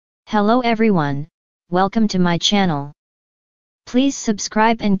Hello everyone, welcome to my channel. Please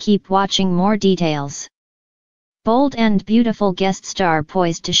subscribe and keep watching more details. Bold and beautiful guest star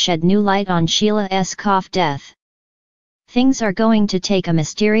poised to shed new light on Sheila's cough death. Things are going to take a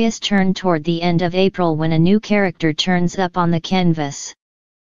mysterious turn toward the end of April when a new character turns up on the canvas.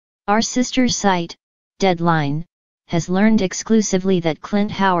 Our sister site, Deadline, has learned exclusively that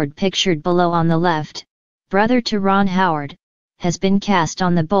Clint Howard, pictured below on the left, brother to Ron Howard, has been cast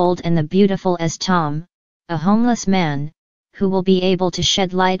on The Bold and the Beautiful as Tom, a homeless man, who will be able to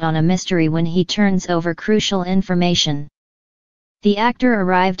shed light on a mystery when he turns over crucial information. The actor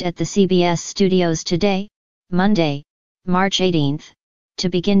arrived at the CBS studios today, Monday, March 18th, to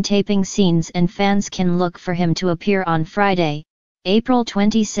begin taping scenes, and fans can look for him to appear on Friday, April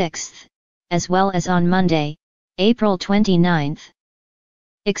 26th, as well as on Monday, April 29th.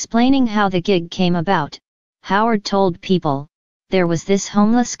 Explaining how the gig came about, Howard told People, "There was this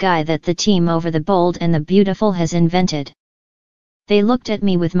homeless guy that the team over The Bold and the Beautiful has invented. They looked at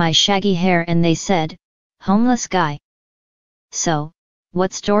me with my shaggy hair and they said, 'Homeless guy.' So,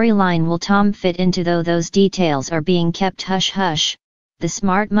 what storyline will Tom fit into? Though those details are being kept hush-hush, the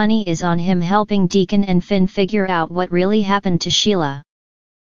smart money is on him helping Deacon and Finn figure out what really happened to Sheila.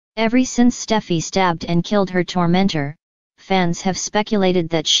 Ever since Steffi stabbed and killed her tormentor, fans have speculated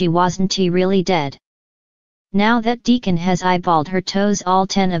that she wasn't really dead. Now that Deacon has eyeballed her toes, all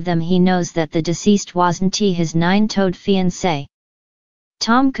 10 of them, he knows that the deceased wasn't his 9-toed fiancé.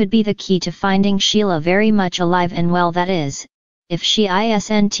 Tom could be the key to finding Sheila very much alive and well, that is, if she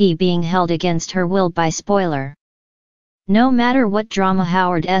isn't being held against her will by spoiler. No matter what drama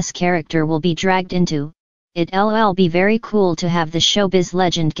Howard's character will be dragged into, it'll be very cool to have the showbiz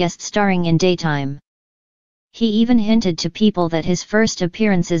legend guest starring in daytime. He even hinted to People that his first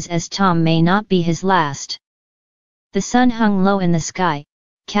appearances as Tom may not be his last. The sun hung low in the sky,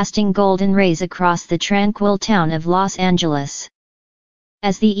 casting golden rays across the tranquil town of Los Angeles.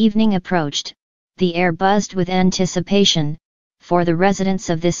 As the evening approached, the air buzzed with anticipation, for the residents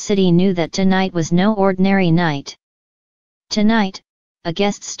of this city knew that tonight was no ordinary night. Tonight, a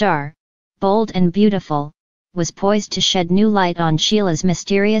guest star, Bold and Beautiful, was poised to shed new light on Sheila's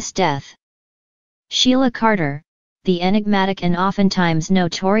mysterious death. Sheila Carter, the enigmatic and oftentimes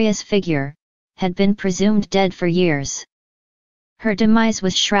notorious figure, had been presumed dead for years. Her demise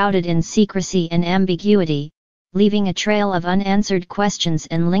was shrouded in secrecy and ambiguity, leaving a trail of unanswered questions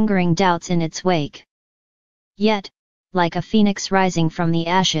and lingering doubts in its wake. Yet, like a phoenix rising from the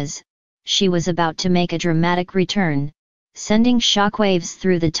ashes, she was about to make a dramatic return, sending shockwaves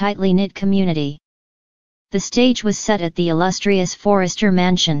through the tightly knit community. The stage was set at the illustrious Forrester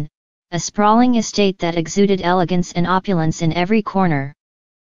Mansion, a sprawling estate that exuded elegance and opulence in every corner.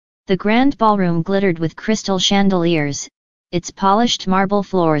 The grand ballroom glittered with crystal chandeliers, its polished marble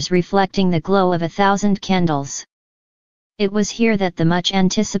floors reflecting the glow of 1,000 candles. It was here that the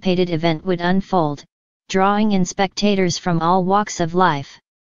much-anticipated event would unfold, drawing in spectators from all walks of life.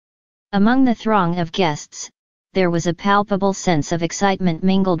 Among the throng of guests, there was a palpable sense of excitement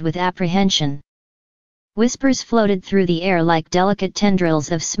mingled with apprehension. Whispers floated through the air like delicate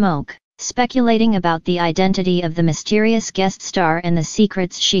tendrils of smoke, speculating about the identity of the mysterious guest star and the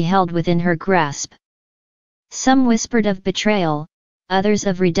secrets she held within her grasp. Some whispered of betrayal, others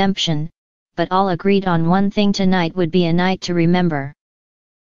of redemption, but all agreed on one thing: tonight would be a night to remember.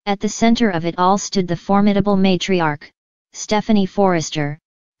 At the center of it all stood the formidable matriarch, Stephanie Forrester,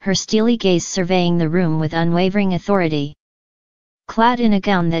 her steely gaze surveying the room with unwavering authority. Clad in a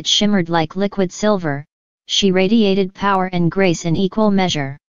gown that shimmered like liquid silver, she radiated power and grace in equal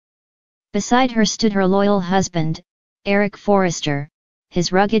measure. Beside her stood her loyal husband, Eric Forrester,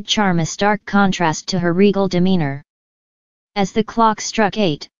 his rugged charm a stark contrast to her regal demeanor. As the clock struck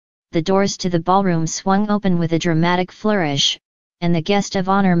 8, the doors to the ballroom swung open with a dramatic flourish, and the guest of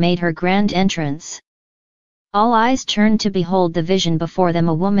honor made her grand entrance. All eyes turned to behold the vision before them,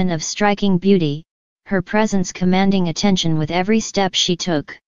 a woman of striking beauty, her presence commanding attention with every step she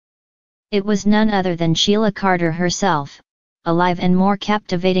took. It was none other than Sheila Carter herself, alive and more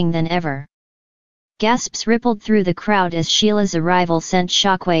captivating than ever. Gasps rippled through the crowd as Sheila's arrival sent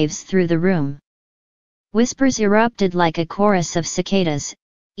shockwaves through the room. Whispers erupted like a chorus of cicadas,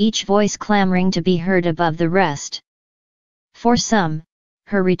 each voice clamoring to be heard above the rest. For some,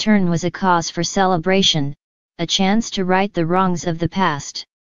 her return was a cause for celebration, a chance to right the wrongs of the past.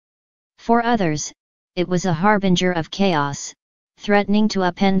 For others, it was a harbinger of chaos, threatening to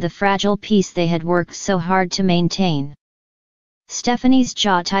upend the fragile peace they had worked so hard to maintain. Stephanie's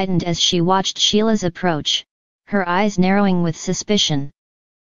jaw tightened as she watched Sheila's approach, her eyes narrowing with suspicion.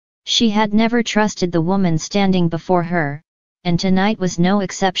 She had never trusted the woman standing before her, and tonight was no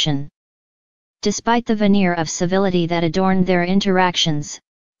exception. Despite the veneer of civility that adorned their interactions,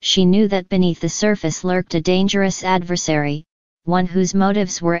 she knew that beneath the surface lurked a dangerous adversary, one whose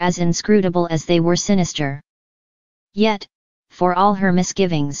motives were as inscrutable as they were sinister. Yet, for all her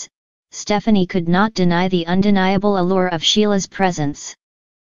misgivings, Stephanie could not deny the undeniable allure of Sheila's presence.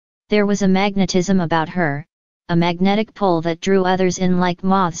 There was a magnetism about her, a magnetic pull that drew others in like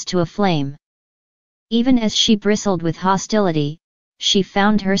moths to a flame. Even as she bristled with hostility, she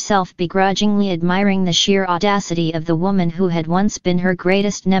found herself begrudgingly admiring the sheer audacity of the woman who had once been her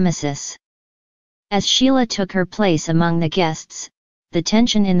greatest nemesis. As Sheila took her place among the guests, the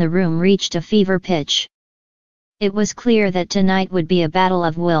tension in the room reached a fever pitch. It was clear that tonight would be a battle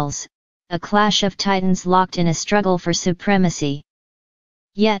of wills, a clash of titans locked in a struggle for supremacy.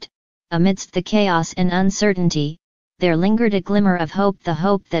 Yet, amidst the chaos and uncertainty, there lingered a glimmer of hope, the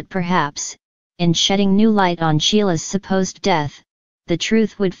hope that perhaps, in shedding new light on Sheila's supposed death, the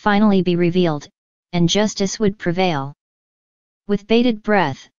truth would finally be revealed, and justice would prevail. With bated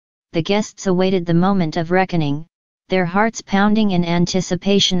breath, the guests awaited the moment of reckoning, their hearts pounding in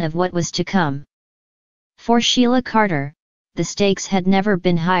anticipation of what was to come. For Sheila Carter, the stakes had never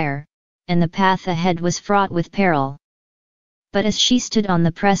been higher, and the path ahead was fraught with peril. But as she stood on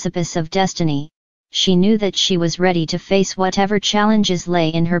the precipice of destiny, she knew that she was ready to face whatever challenges lay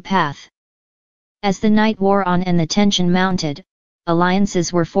in her path. As the night wore on and the tension mounted,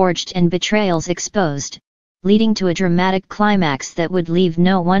 alliances were forged and betrayals exposed, leading to a dramatic climax that would leave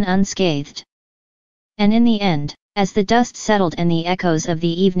no one unscathed. And in the end, as the dust settled and the echoes of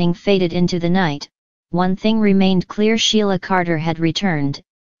the evening faded into the night, one thing remained clear: Sheila Carter had returned,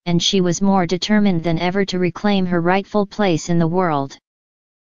 and she was more determined than ever to reclaim her rightful place in the world.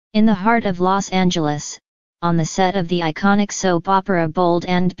 In the heart of Los Angeles, on the set of the iconic soap opera Bold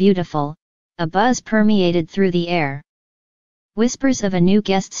and Beautiful, a buzz permeated through the air. Whispers of a new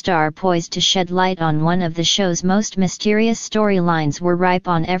guest star poised to shed light on one of the show's most mysterious storylines were ripe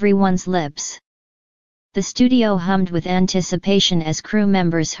on everyone's lips. The studio hummed with anticipation as crew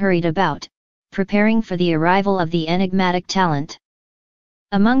members hurried about, preparing for the arrival of the enigmatic talent.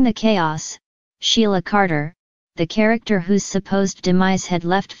 Among the chaos, Sheila Carter, the character whose supposed demise had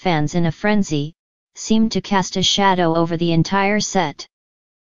left fans in a frenzy, seemed to cast a shadow over the entire set.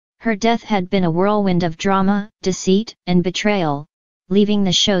 Her death had been a whirlwind of drama, deceit, and betrayal, leaving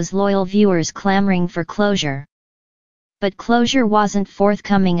the show's loyal viewers clamoring for closure. But closure wasn't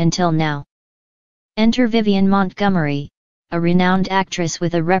forthcoming until now. Enter Vivian Montgomery, a renowned actress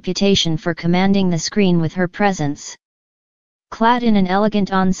with a reputation for commanding the screen with her presence. Clad in an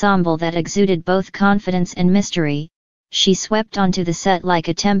elegant ensemble that exuded both confidence and mystery, she swept onto the set like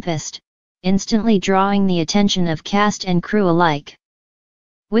a tempest, instantly drawing the attention of cast and crew alike.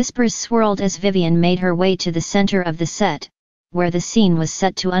 Whispers swirled as Vivian made her way to the center of the set, where the scene was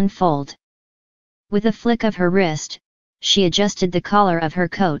set to unfold. With a flick of her wrist, she adjusted the collar of her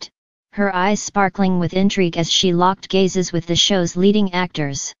coat, her eyes sparkling with intrigue as she locked gazes with the show's leading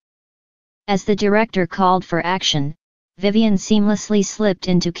actors. As the director called for action, Vivian seamlessly slipped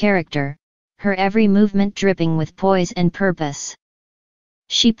into character, her every movement dripping with poise and purpose.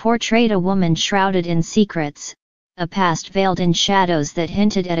 She portrayed a woman shrouded in secrets, a past veiled in shadows that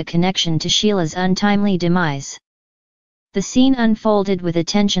hinted at a connection to Sheila's untimely demise. The scene unfolded with a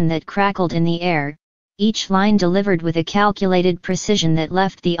tension that crackled in the air, each line delivered with a calculated precision that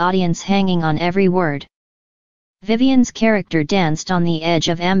left the audience hanging on every word. Vivian's character danced on the edge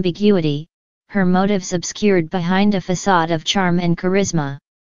of ambiguity, her motives obscured behind a facade of charm and charisma.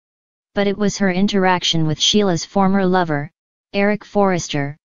 But it was her interaction with Sheila's former lover, Eric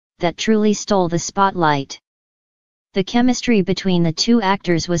Forrester, that truly stole the spotlight. The chemistry between the two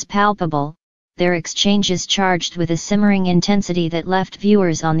actors was palpable, their exchanges charged with a simmering intensity that left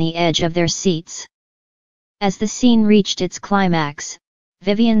viewers on the edge of their seats. As the scene reached its climax,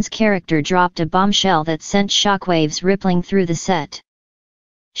 Vivian's character dropped a bombshell that sent shockwaves rippling through the set.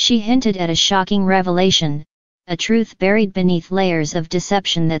 She hinted at a shocking revelation, a truth buried beneath layers of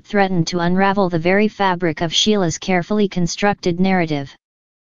deception that threatened to unravel the very fabric of Sheila's carefully constructed narrative.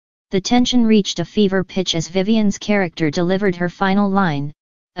 The tension reached a fever pitch as Vivian's character delivered her final line,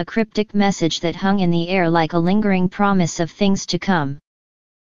 a cryptic message that hung in the air like a lingering promise of things to come.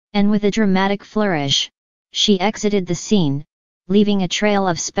 And with a dramatic flourish, she exited the scene, leaving a trail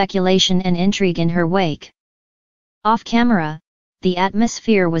of speculation and intrigue in her wake. Off-camera, the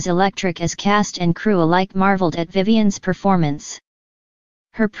atmosphere was electric as cast and crew alike marveled at Vivian's performance.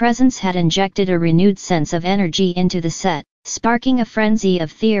 Her presence had injected a renewed sense of energy into the set, sparking a frenzy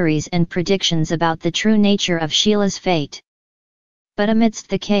of theories and predictions about the true nature of Sheila's fate. But amidst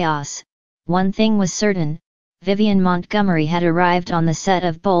the chaos, one thing was certain: Vivian Montgomery had arrived on the set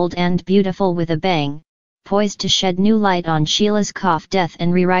of Bold and Beautiful with a bang, poised to shed new light on Sheila's cough death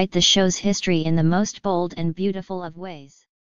and rewrite the show's history in the most bold and beautiful of ways.